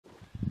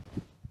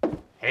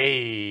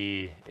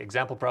Hey,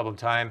 example problem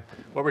time.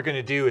 What we're going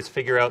to do is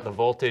figure out the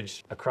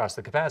voltage across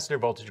the capacitor,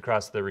 voltage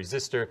across the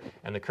resistor,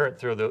 and the current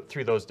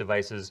through those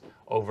devices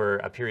over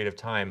a period of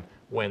time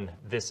when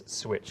this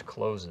switch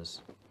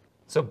closes.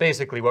 So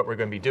basically what we're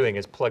going to be doing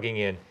is plugging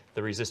in the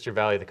resistor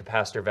value, the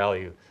capacitor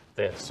value,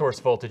 the source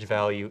voltage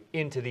value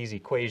into these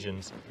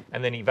equations,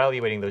 and then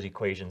evaluating those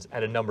equations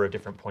at a number of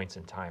different points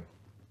in time.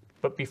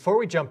 But before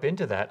we jump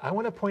into that, I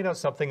want to point out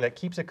something that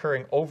keeps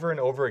occurring over and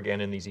over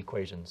again in these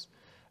equations.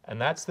 And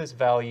that's this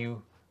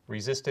value,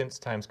 resistance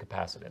times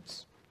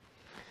capacitance.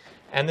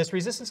 And this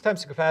resistance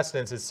times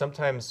capacitance is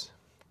sometimes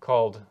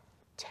called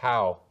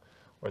tau,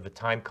 or the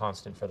time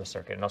constant for the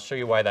circuit. And I'll show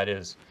you why that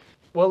is.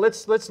 Well,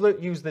 let's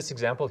use this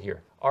example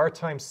here. R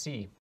times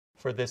C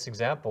for this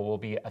example will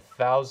be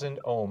 1,000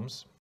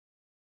 ohms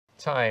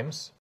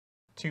times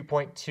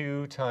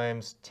 2.2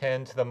 times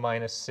 10 to the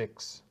minus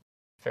 6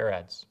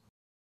 farads.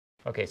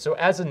 Okay, so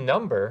as a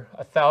number,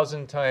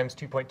 1,000 times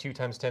 2.2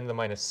 times 10 to the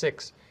minus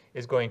 6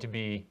 is going to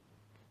be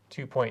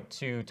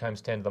 2.2 times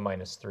 10 to the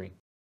minus 3.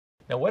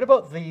 Now what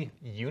about the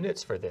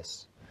units for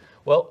this?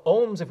 Well,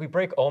 ohms, if we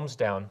break ohms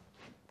down,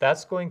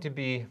 that's going to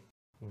be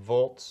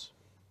volts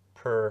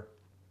per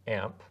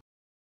amp.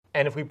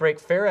 And if we break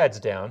farads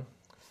down,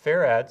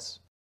 farads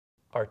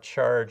are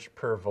charge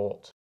per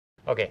volt.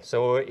 Okay,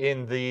 so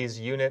in these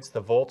units,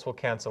 the volts will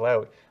cancel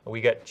out, and we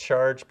get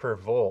charge per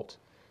volt,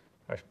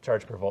 or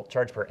charge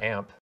per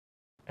amp.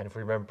 And if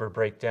we remember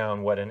break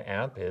down what an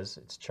amp is,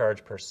 it's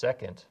charge per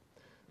second.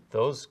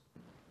 Those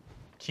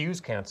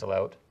Q's cancel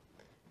out,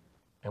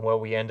 and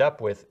what we end up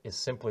with is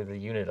simply the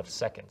unit of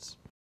seconds.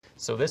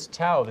 So this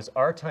tau, this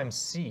R times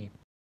C,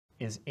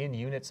 is in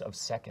units of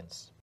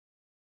seconds.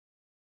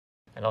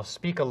 And I'll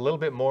speak a little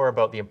bit more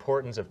about the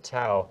importance of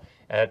tau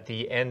at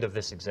the end of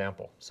this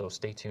example, so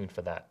stay tuned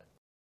for that.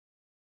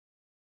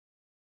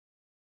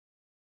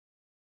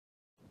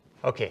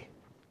 Okay,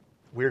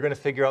 we're going to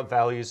figure out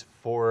values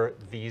for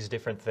these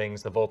different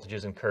things, the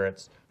voltages and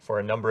currents, for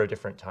a number of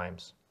different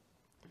times.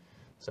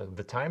 So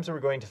the times that we're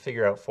going to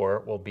figure out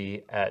for will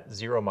be at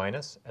 0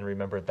 minus, and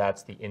remember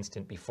that's the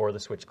instant before the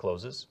switch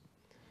closes,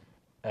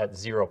 at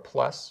 0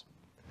 plus,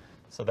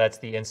 so that's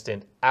the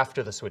instant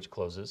after the switch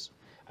closes,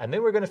 and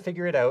then we're going to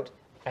figure it out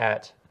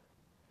at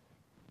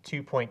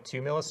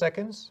 2.2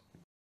 milliseconds,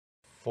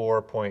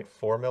 4.4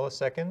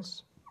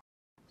 milliseconds,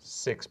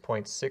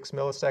 6.6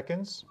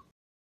 milliseconds,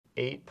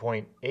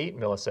 8.8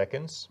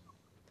 milliseconds,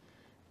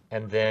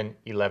 and then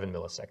 11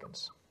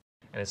 milliseconds.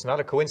 And it's not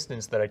a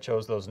coincidence that I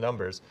chose those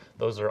numbers.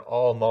 Those are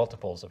all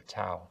multiples of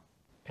tau.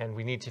 And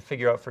we need to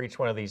figure out for each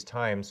one of these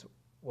times,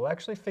 we'll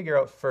actually figure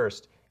out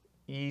first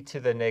e to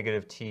the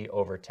negative t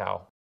over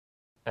tau.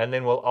 And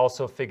then we'll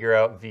also figure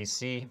out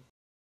VC,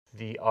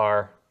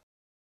 VR,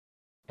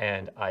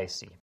 and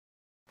IC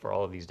for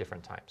all of these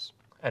different times.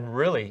 And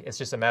really, it's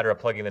just a matter of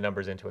plugging the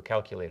numbers into a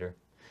calculator.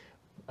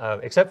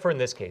 Except for in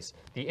this case,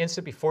 the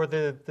instant before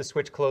the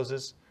switch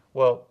closes,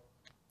 well,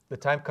 the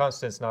time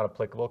constant is not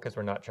applicable because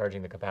we're not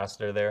charging the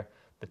capacitor there.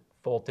 The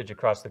voltage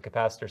across the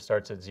capacitor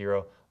starts at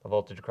 0, the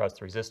voltage across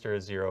the resistor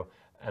is 0,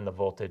 and the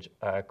voltage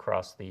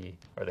across the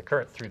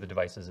current through the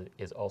devices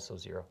is also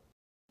 0.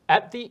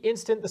 At the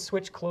instant the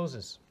switch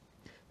closes,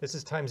 this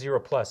is time 0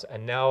 plus,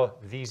 and now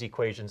these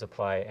equations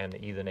apply and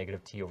e to the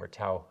negative t over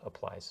tau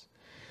applies.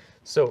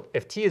 So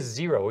if t is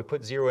 0, we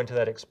put 0 into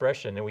that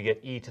expression and we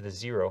get e to the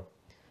 0.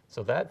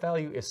 So that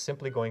value is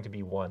simply going to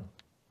be 1.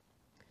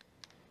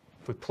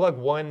 If we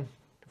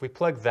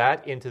plug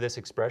that into this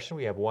expression,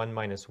 we have 1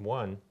 minus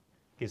 1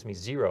 gives me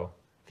 0.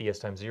 Vs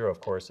times 0, of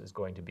course, is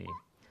going to be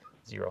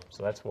 0.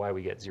 So that's why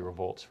we get 0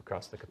 volts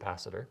across the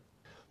capacitor.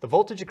 The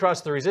voltage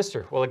across the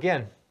resistor, well,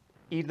 again,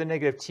 e to the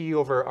negative t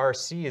over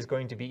Rc is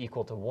going to be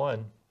equal to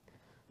 1.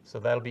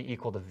 So that'll be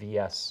equal to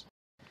Vs.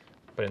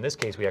 But in this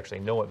case, we actually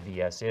know what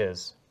Vs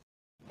is.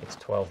 It's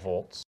 12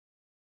 volts.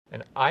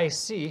 And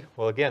IC,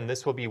 well, again,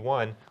 this will be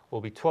 1, will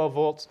be 12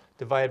 volts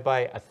divided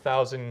by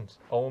 1,000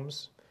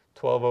 ohms.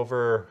 12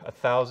 over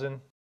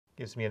 1,000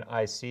 gives me an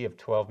IC of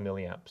 12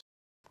 milliamps.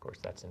 Of course,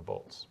 that's in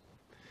volts.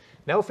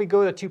 Now if we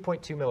go to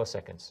 2.2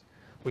 milliseconds,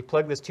 we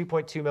plug this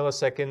 2.2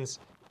 milliseconds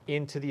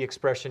into the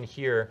expression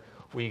here,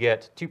 we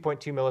get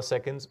 2.2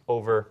 milliseconds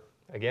over,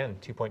 again,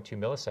 2.2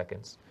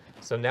 milliseconds.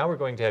 So now we're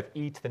going to have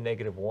e to the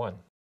negative 1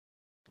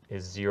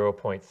 is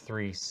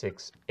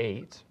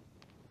 0.368.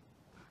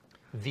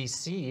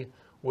 VC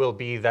will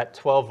be that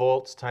 12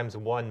 volts times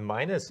 1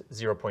 minus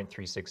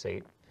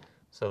 0.368.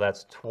 So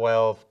that's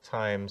 12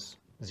 times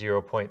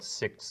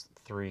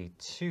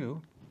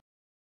 0.632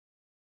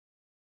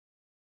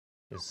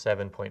 is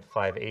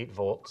 7.58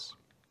 volts.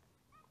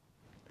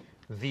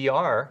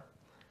 VR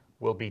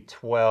will be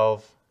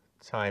 12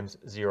 times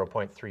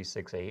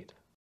 0.368,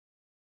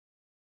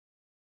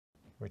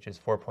 which is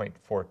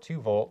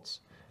 4.42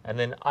 volts. And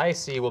then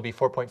IC will be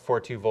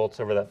 4.42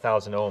 volts over that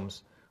 1,000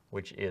 ohms,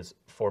 which is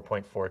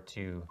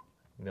 4.42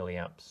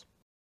 milliamps.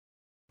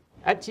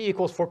 At t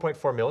equals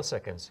 4.4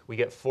 milliseconds, we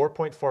get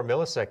 4.4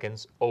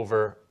 milliseconds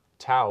over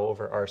tau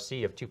over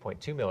Rc of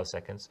 2.2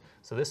 milliseconds.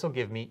 So this will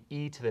give me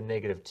e to the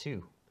negative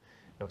 2.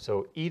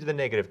 So e to the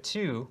negative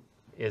 2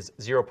 is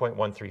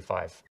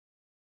 0.135.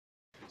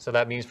 So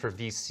that means for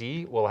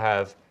VC, we'll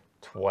have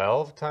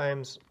 12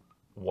 times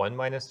 1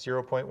 minus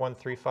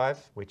 0.135,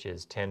 which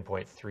is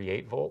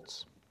 10.38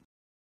 volts.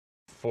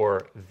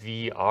 For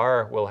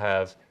VR, we'll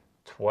have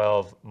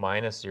 12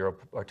 times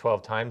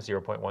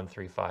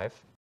 0.135,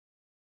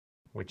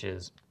 which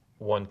is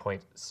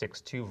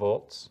 1.62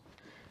 volts,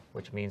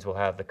 which means we'll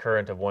have the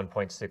current of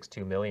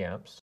 1.62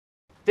 milliamps.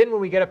 Then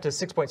when we get up to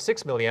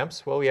 6.6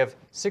 milliamps, well, we have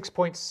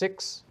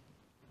 6.6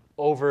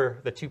 over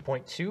the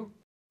 2.2.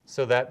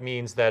 So that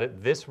means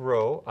that this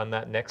row on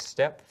that next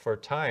step for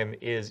time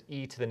is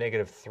e to the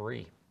negative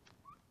 3.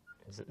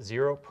 Is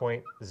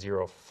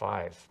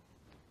 0.05.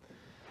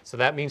 So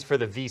that means for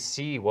the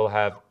VC, we'll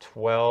have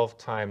 12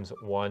 times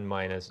 1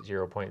 minus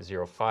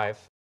 0.05,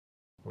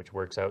 which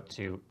works out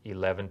to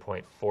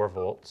 11.4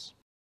 volts.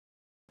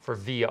 For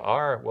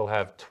VR, we'll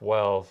have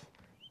 12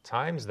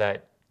 times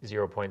that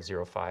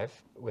 0.05.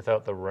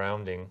 Without the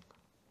rounding,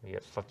 we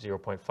get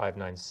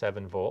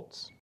 0.597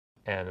 volts.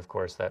 And of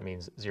course, that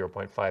means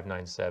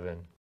 0.597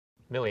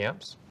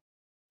 milliamps.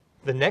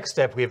 The next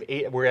step,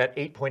 we're at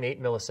 8.8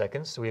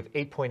 milliseconds. So we have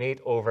 8.8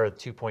 over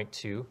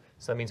 2.2.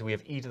 So that means we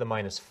have e to the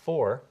minus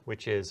 4,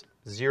 which is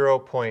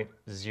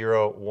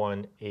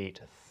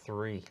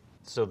 0.0183.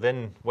 So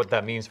then what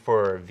that means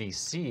for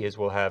VC is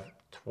we'll have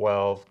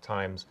 12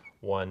 times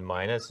 1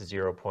 minus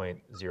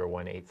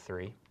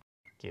 0.0183.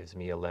 Gives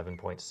me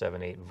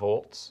 11.78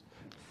 volts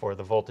for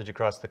the voltage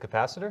across the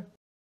capacitor.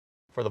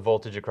 For the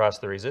voltage across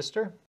the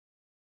resistor,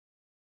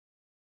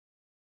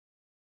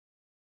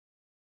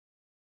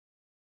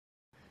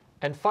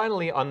 and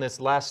finally, on this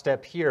last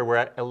step here, we're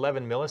at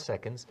 11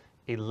 milliseconds.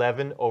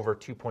 11 over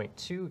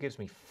 2.2 gives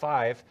me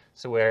 5.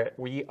 So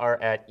we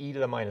are at e to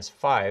the minus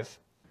 5,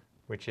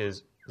 which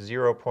is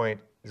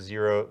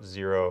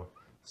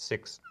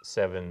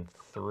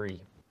 0.00673.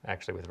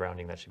 Actually, with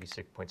rounding, that should be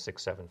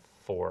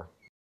 6.674.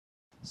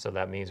 So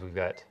that means we've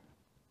got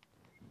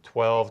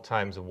 12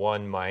 times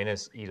 1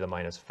 minus e to the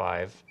minus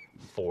 5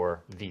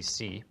 for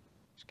VC,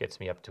 which gets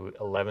me up to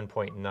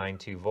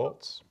 11.92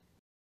 volts.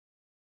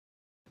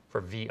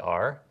 For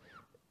VR,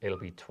 it'll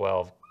be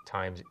 12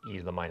 times e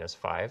to the minus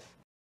 5.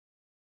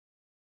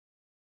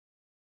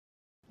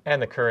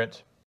 And the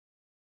current.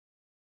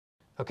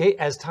 Okay,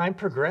 as time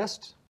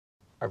progressed,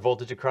 our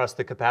voltage across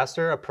the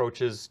capacitor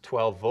approaches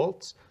 12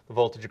 volts. The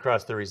voltage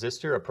across the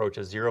resistor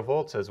approaches 0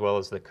 volts, as well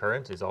as the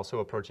current is also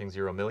approaching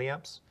 0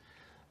 milliamps.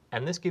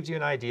 And this gives you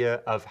an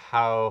idea of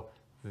how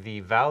the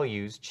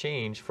values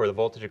change for the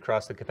voltage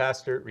across the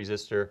capacitor,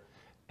 resistor,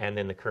 and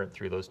then the current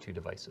through those two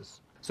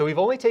devices. So we've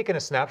only taken a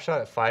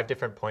snapshot at 5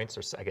 different points,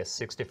 or I guess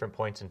 6 different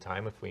points in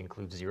time if we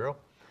include 0.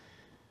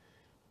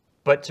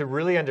 But to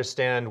really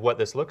understand what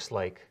this looks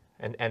like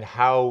and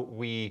how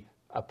we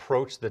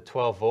approach the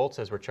 12 volts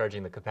as we're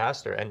charging the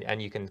capacitor,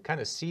 and you can kind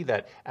of see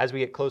that as we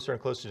get closer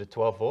and closer to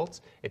 12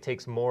 volts, it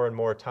takes more and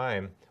more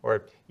time,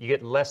 or you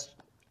get less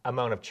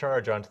amount of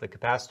charge onto the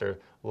capacitor,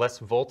 less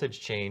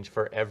voltage change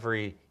for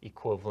every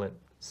equivalent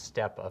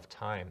step of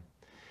time.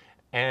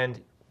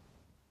 And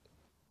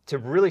to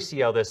really see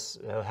how this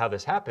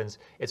happens,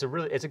 it's a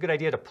good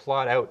idea to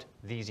plot out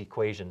these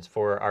equations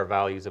for our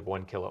values of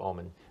 1 kilo ohm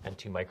and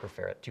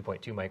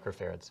 2.2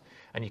 microfarads.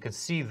 And you can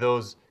see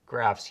those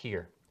graphs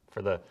here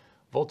for the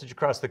voltage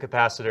across the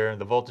capacitor,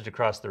 the voltage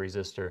across the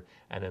resistor,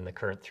 and then the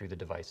current through the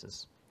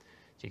devices.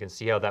 So you can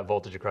see how that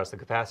voltage across the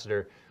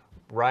capacitor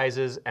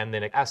rises and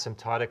then it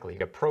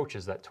asymptotically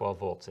approaches that 12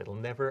 volts. It'll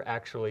never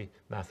actually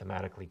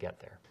mathematically get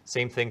there.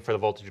 Same thing for the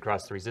voltage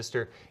across the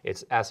resistor.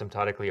 It's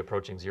asymptotically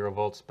approaching 0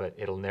 volts, but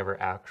it'll never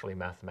actually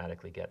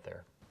mathematically get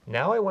there.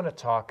 Now I want to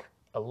talk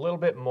a little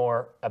bit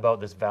more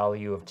about this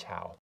value of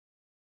tau.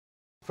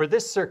 For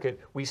this circuit,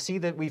 we've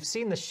seen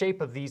the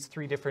shape of these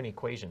 3 different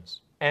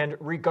equations. And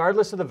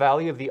regardless of the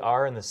value of the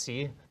R and the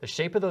C, the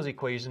shape of those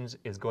equations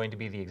is going to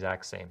be the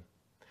exact same.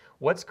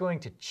 What's going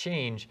to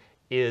change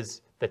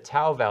is the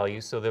tau value.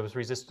 So those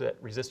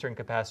resistor and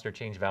capacitor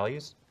change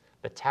values.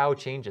 The tau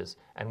changes.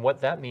 And what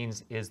that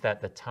means is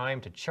that the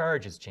time to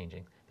charge is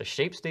changing. The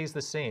shape stays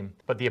the same,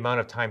 but the amount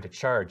of time to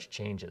charge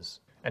changes.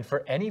 And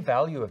for any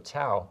value of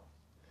tau,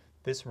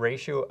 this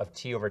ratio of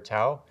T over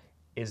tau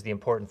is the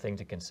important thing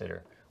to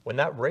consider. When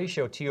that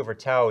ratio T over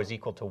tau is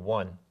equal to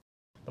 1,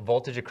 the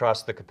voltage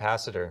across the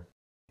capacitor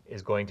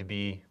is going to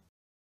be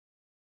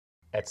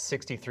at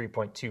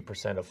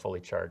 63.2% of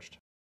fully charged.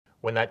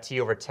 When that T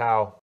over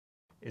tau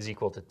is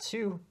equal to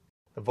 2,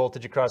 the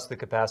voltage across the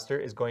capacitor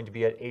is going to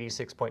be at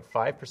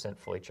 86.5%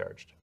 fully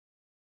charged.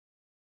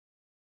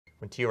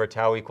 When T over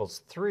tau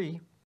equals 3,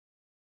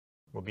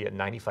 we'll be at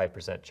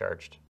 95%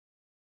 charged.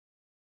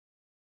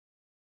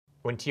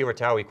 When T over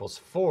tau equals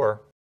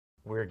 4,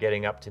 we're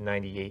getting up to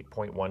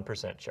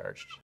 98.1%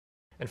 charged.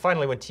 And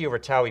finally, when T over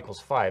tau equals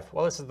 5,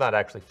 well, this is not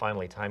actually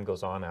finally, time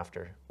goes on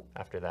after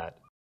that.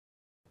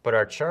 But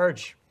our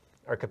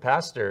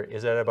capacitor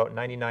is at about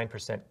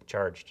 99%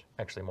 charged,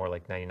 actually more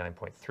like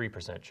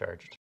 99.3%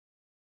 charged.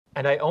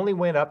 And I only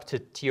went up to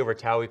T over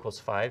tau equals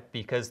 5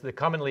 because the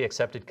commonly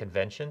accepted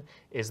convention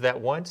is that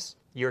once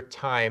your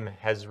time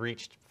has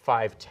reached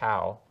 5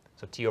 tau,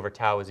 so T over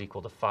tau is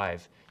equal to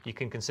 5, you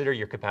can consider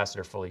your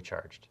capacitor fully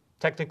charged.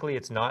 Technically,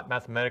 it's not.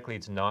 Mathematically,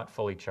 it's not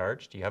fully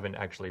charged. You haven't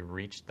actually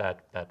reached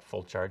that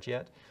full charge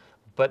yet.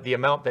 But the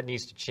amount that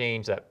needs to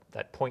change, that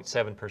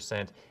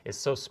 0.7%, is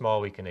so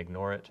small we can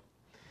ignore it.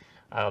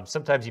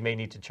 Sometimes you may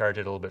need to charge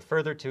it a little bit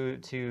further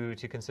to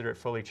consider it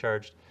fully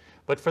charged.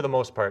 But for the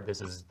most part, this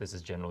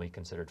is generally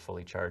considered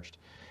fully charged.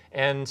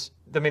 And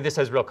I mean, this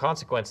has real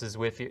consequences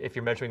if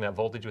you're measuring that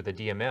voltage with a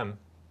DMM.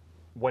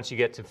 Once you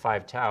get to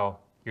 5 tau,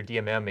 your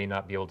DMM may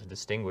not be able to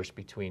distinguish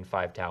between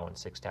 5 tau and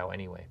 6 tau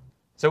anyway.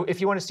 So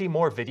if you want to see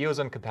more videos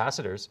on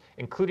capacitors,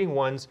 including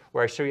ones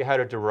where I show you how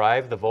to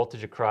derive the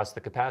voltage across the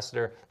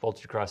capacitor,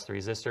 voltage across the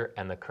resistor,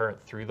 and the current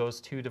through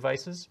those two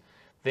devices,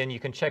 then you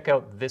can check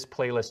out this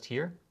playlist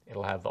here.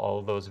 It'll have all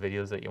of those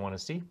videos that you want to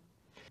see.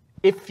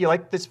 If you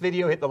like this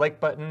video, hit the like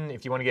button.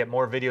 If you want to get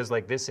more videos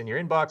like this in your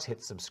inbox,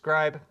 hit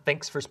subscribe.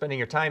 Thanks for spending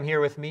your time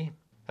here with me.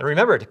 And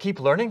remember to keep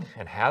learning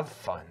and have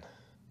fun.